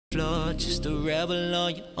Floor, just a rebel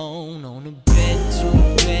on your own. On a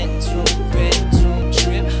bedroom trip. On a bedroom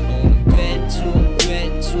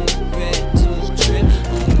trip.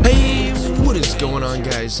 Hey, what is going on,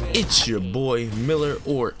 guys? It's your boy Miller,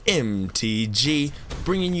 or MTG,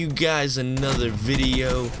 bringing you guys another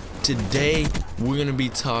video. Today we're gonna be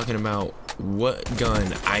talking about what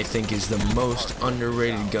gun I think is the most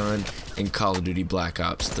underrated gun in Call of Duty Black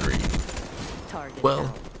Ops 3.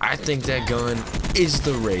 Well, I think that gun is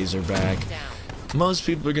the Razorback. Most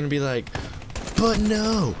people are gonna be like, but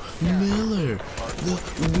no, Miller,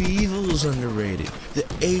 the Weevil's underrated, the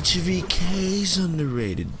HVK's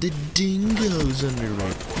underrated, the Dingo's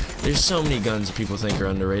underrated. There's so many guns that people think are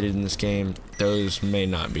underrated in this game. Those may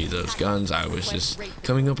not be those guns. I was just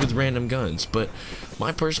coming up with random guns. But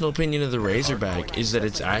my personal opinion of the Razorback is that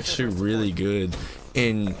it's actually really good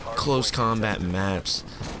in close combat maps,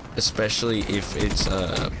 especially if it's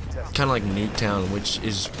kind of like Nuketown, which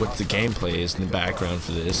is what the gameplay is in the background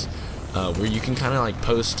for this, where you can kind of like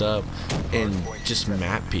post up and just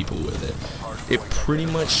map people with it. It pretty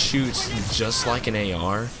much shoots just like an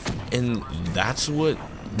AR, and that's what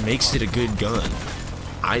makes it a good gun.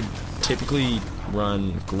 I typically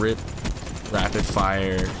run grip, rapid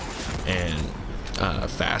fire, and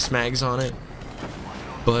fast mags on it,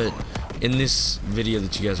 but in this video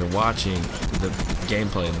that you guys are watching, the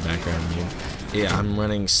gameplay in the background, yeah, I'm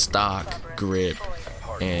running stock, grip,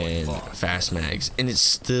 and fast mags, and it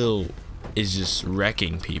still is just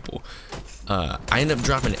wrecking people. I end up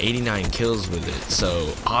dropping 89 kills with it,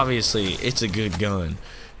 so obviously it's a good gun.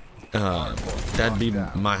 That'd be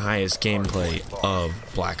my highest gameplay of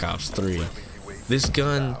Black Ops 3. This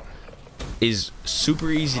gun is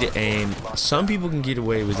super easy to aim. Some people can get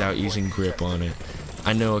away without using grip on it.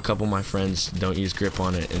 I know a couple of my friends don't use grip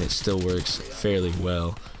on it and it still works fairly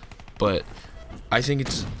well, but I think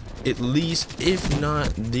it's at least, if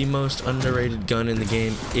not the most underrated gun in the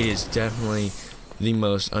game, it is definitely the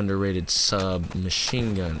most underrated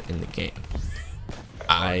submachine gun in the game.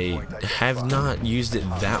 I have not used it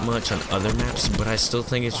that much on other maps, but I still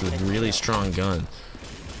think it's a really strong gun,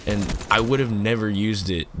 and I would have never used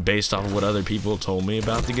it based off of what other people told me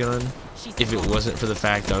about the gun if it wasn't for the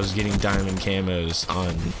fact I was getting diamond camos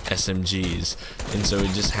on SMGs, and so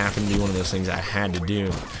it just happened to be one of those things I had to do.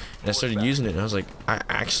 And I started using it and I was like, I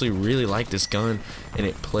actually really like this gun and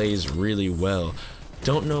it plays really well.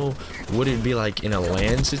 Don't know what it'd be like in a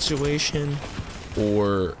LAN situation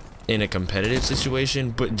or in a competitive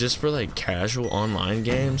situation, but just for like casual online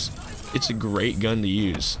games, it's a great gun to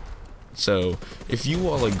use. So if you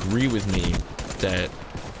all agree with me that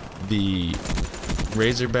the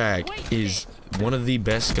Razorback is one of the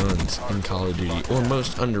best guns in Call of Duty, or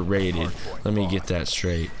most underrated, let me get that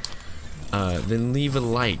straight, then leave a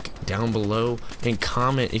like down below and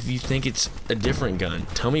comment if you think it's a different gun.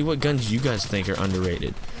 Tell me what guns you guys think are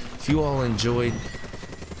underrated. If you all enjoyed,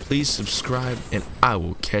 please subscribe, and I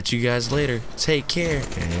will catch you guys later. Take care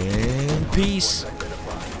and peace.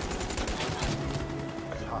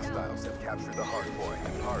 Hostiles have captured the hard point.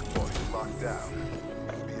 Hard point locked down.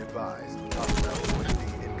 Be advised, hostiles with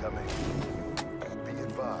speed incoming. Be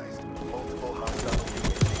advised, multiple hostile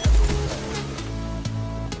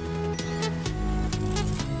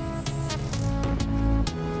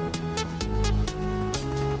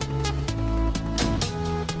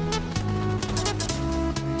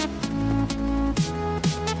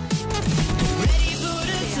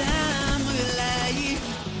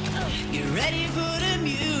Ready for the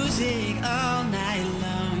music all night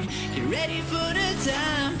long. Get ready for the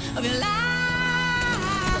time of your life.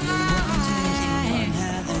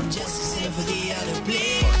 And just to sing for the other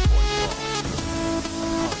play.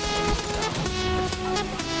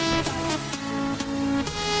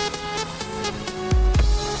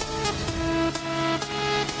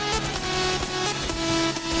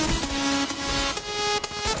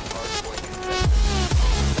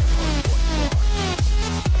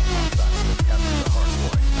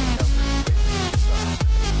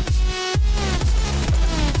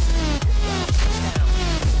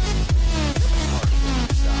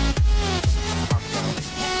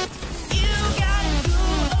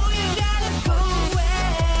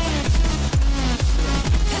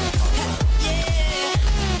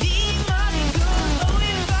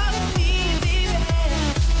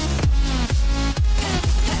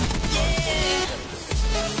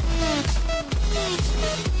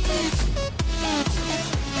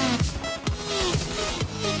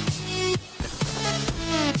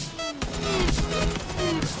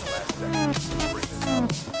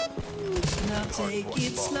 Take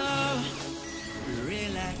it slow,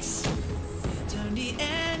 relax, turn the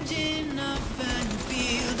engine off and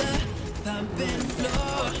feel the pumping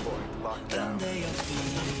floor.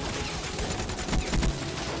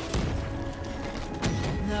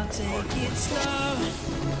 take it slow.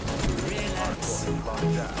 Relax. Hardpoint locked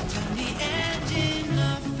down. Turn the engine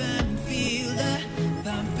off and